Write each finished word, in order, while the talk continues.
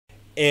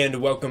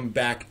And welcome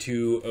back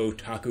to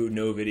Otaku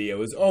No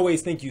Video. As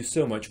always, thank you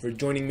so much for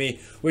joining me,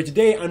 where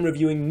today I'm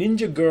reviewing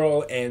Ninja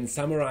Girl and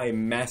Samurai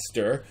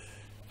Master,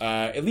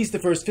 at least the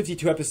first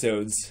 52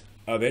 episodes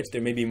of it.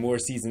 There may be more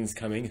seasons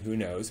coming, who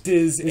knows.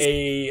 This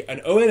is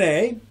an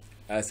ONA,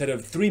 a set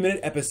of 3-minute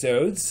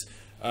episodes,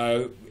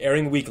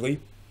 airing weekly,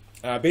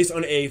 based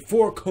on a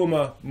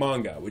 4-koma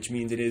manga, which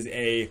means it is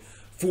a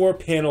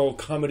 4-panel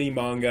comedy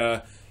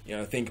manga. You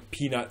know, think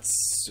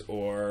Peanuts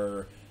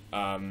or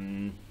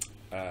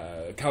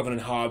Calvin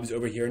and Hobbes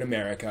over here in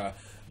America,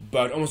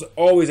 but almost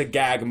always a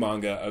gag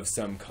manga of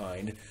some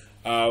kind,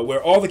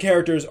 where all the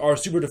characters are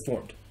super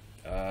deformed.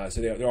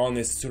 So they're all in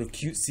this sort of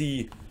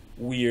cutesy,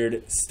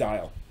 weird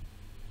style.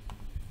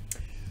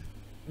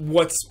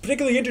 What's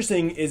particularly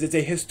interesting is it's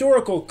a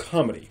historical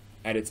comedy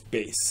at its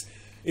base.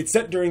 It's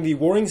set during the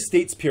Warring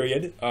States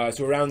period,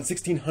 so around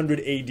 1600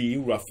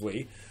 AD,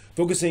 roughly,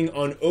 focusing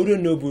on Oda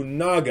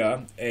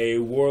Nobunaga, a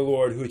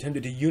warlord who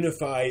attempted to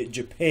unify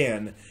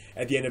Japan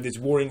at the end of this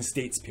Warring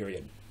States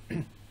period.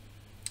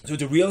 So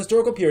it's a real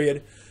historical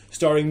period,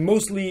 starring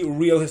mostly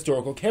real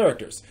historical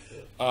characters.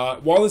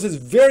 While this is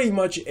very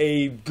much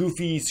a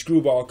goofy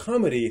screwball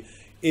comedy,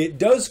 it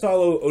does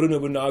follow Oda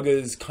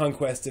Nobunaga's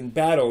conquests and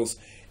battles,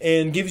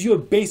 and gives you a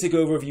basic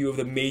overview of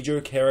the major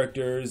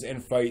characters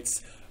and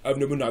fights of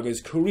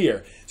Nobunaga's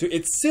career. So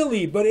it's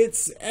silly, but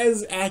it's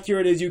as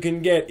accurate as you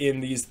can get in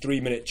these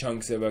 3-minute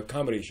chunks of a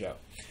comedy show.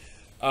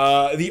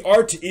 The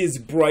art is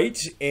bright,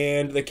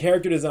 and the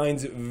character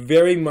designs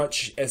very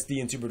much SD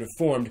and super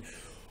deformed,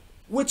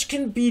 which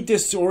can be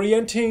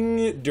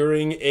disorienting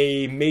during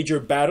a major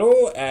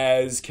battle,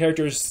 as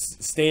characters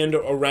stand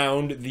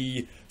around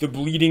the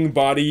bleeding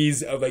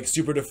bodies of like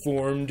super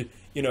deformed,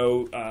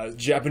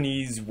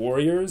 Japanese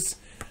warriors.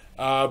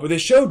 But the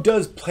show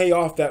does play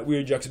off that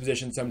weird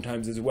juxtaposition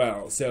sometimes as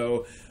well.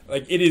 So,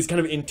 like, it is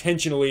kind of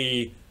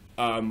intentionally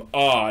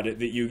odd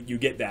that you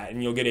get that,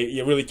 and you'll get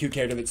a really cute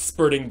character that's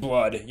spurting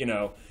blood,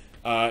 and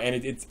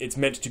it's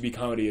meant to be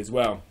comedy as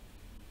well.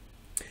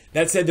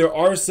 That said, there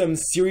are some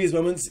serious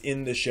moments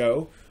in the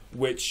show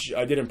which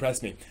did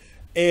impress me,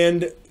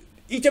 and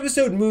each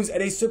episode moves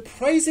at a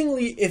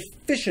surprisingly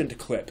efficient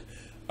clip.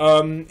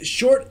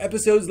 Short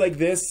episodes like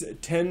this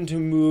tend to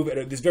move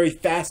at this very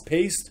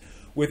fast-paced,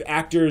 with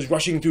actors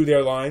rushing through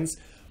their lines,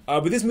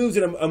 but this moves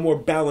at a more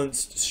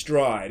balanced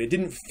stride. It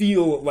didn't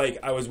feel like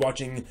I was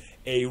watching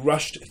a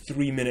rushed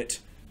 3-minute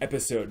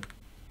episode.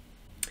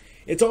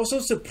 It's also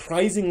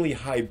surprisingly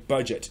high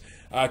budget.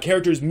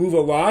 Characters move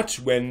a lot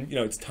when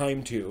it's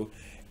time to,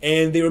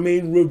 and they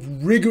remain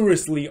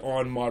rigorously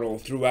on model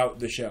throughout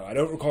the show. I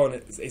don't recall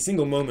a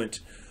single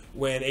moment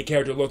when a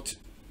character looked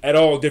at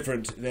all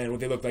different than what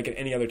they looked like at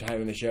any other time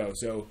in the show.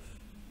 So,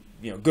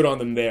 good on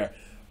them there.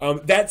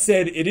 That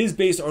said, it is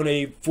based on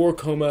a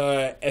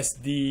 4-koma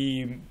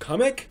SD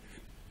comic,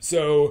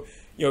 so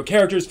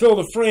characters fill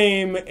the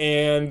frame,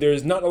 and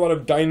there's not a lot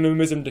of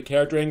dynamism to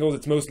character angles.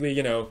 It's mostly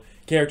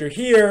character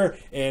here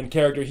and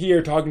character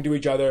here talking to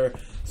each other.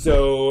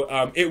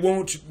 So it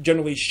won't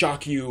generally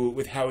shock you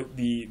with how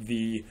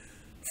the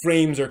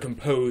frames are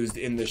composed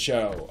in the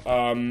show,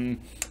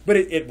 but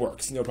it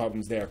works. No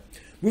problems there.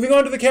 Moving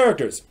on to the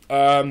characters.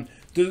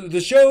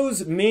 The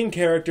show's main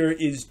character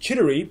is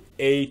Chidori,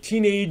 a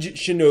teenage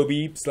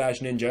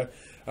shinobi/ninja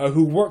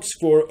who works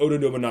for Oda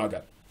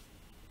Nobunaga.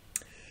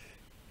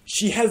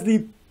 She has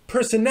the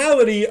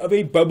personality of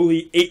a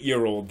bubbly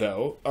 8-year-old,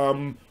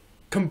 though,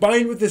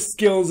 combined with the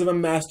skills of a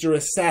master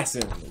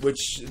assassin,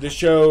 which the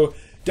show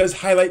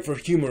does highlight for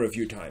humor a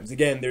few times.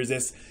 Again, there's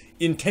this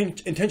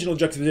intentional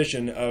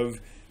juxtaposition of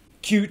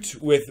cute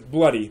with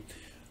bloody.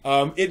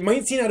 It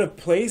might seem out of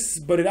place,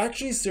 but it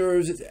actually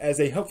serves as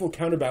a helpful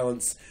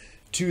counterbalance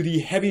to the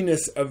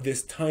heaviness of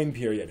this time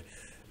period.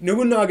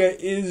 Nobunaga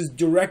is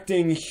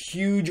directing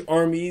huge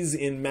armies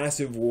in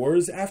massive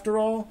wars, after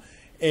all,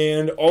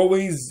 and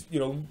always,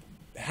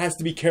 has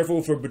to be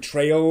careful for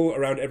betrayal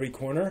around every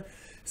corner.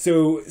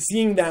 So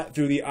seeing that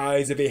through the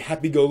eyes of a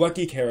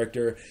happy-go-lucky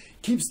character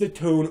keeps the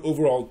tone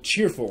overall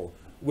cheerful,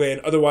 when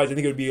otherwise I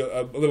think it would be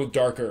a little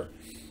darker.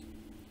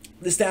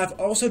 The staff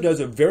also does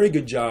a very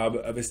good job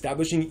of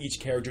establishing each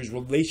character's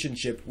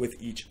relationship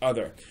with each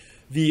other.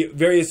 The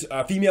various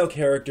female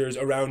characters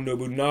around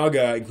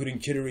Nobunaga, including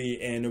Chidori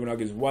and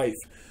Nobunaga's wife,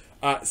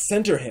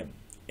 center him,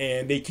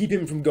 and they keep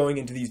him from going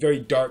into these very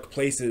dark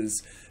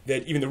places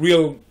that even the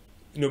real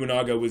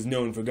Nobunaga was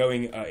known for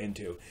going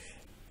into.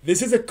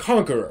 This is a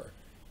conqueror,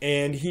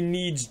 and he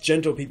needs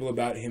gentle people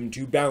about him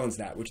to balance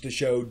that, which the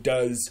show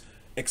does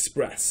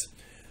express.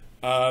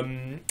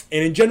 And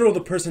in general,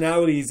 the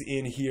personalities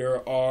in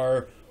here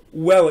are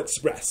well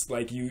expressed.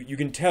 Like, you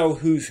can tell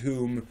who's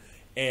whom,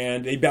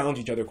 and they balance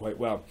each other quite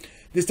well.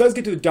 This does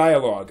get to the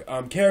dialogue.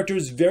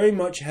 Characters very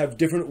much have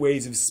different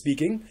ways of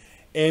speaking,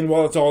 and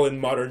while it's all in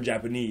modern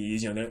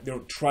Japanese, they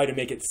don't try to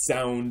make it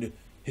sound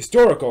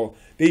historical,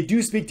 they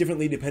do speak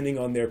differently depending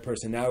on their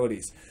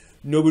personalities.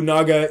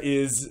 Nobunaga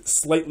is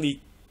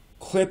slightly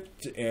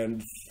clipped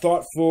and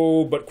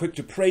thoughtful, but quick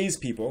to praise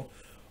people,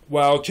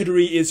 while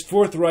Chidori is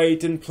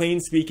forthright and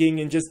plain-speaking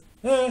and just,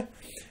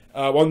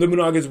 while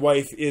Nobunaga's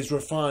wife is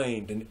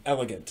refined and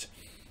elegant.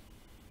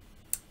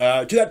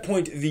 To that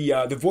point,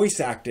 the voice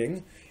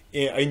acting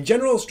in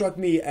general struck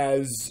me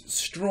as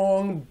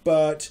strong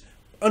but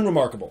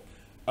unremarkable.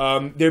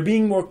 They're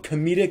being more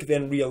comedic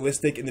than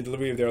realistic in the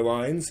delivery of their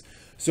lines.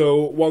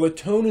 So while the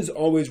tone is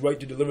always right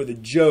to deliver the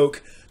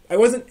joke, I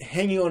wasn't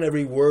hanging on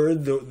every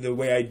word the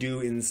way I do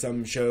in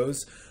some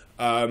shows.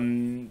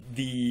 In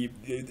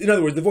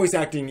other words, the voice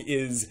acting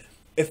is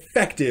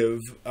effective,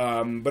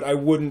 but I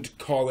wouldn't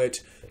call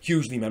it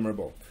hugely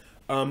memorable.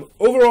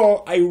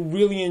 Overall, I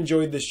really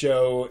enjoyed the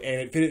show,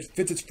 and it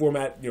fits its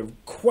format,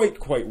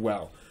 quite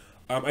well.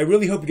 I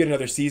really hope we get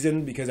another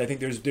season, because I think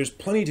there's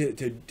plenty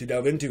to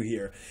delve into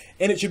here.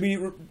 And it should be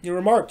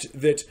remarked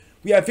that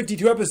we have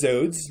 52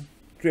 episodes,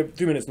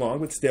 3 minutes long,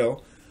 but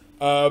still,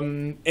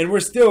 and we're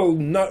still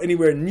not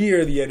anywhere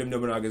near the end of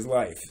Nobunaga's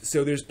life.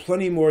 So there's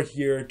plenty more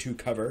here to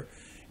cover,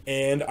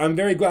 and I'm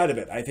very glad of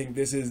it. I think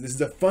this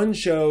is a fun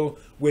show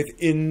with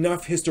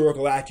enough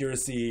historical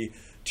accuracy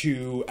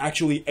to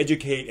actually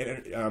educate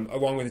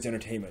along with its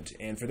entertainment.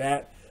 And for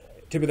that,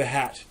 tip of the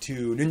hat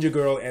to Ninja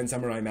Girl and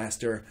Samurai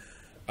Master.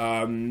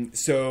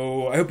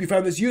 So I hope you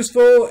found this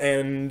useful,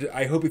 and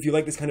I hope if you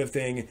like this kind of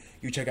thing,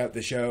 you check out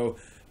the show.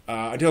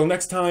 Until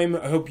next time,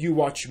 I hope you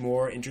watch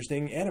more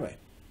interesting anime.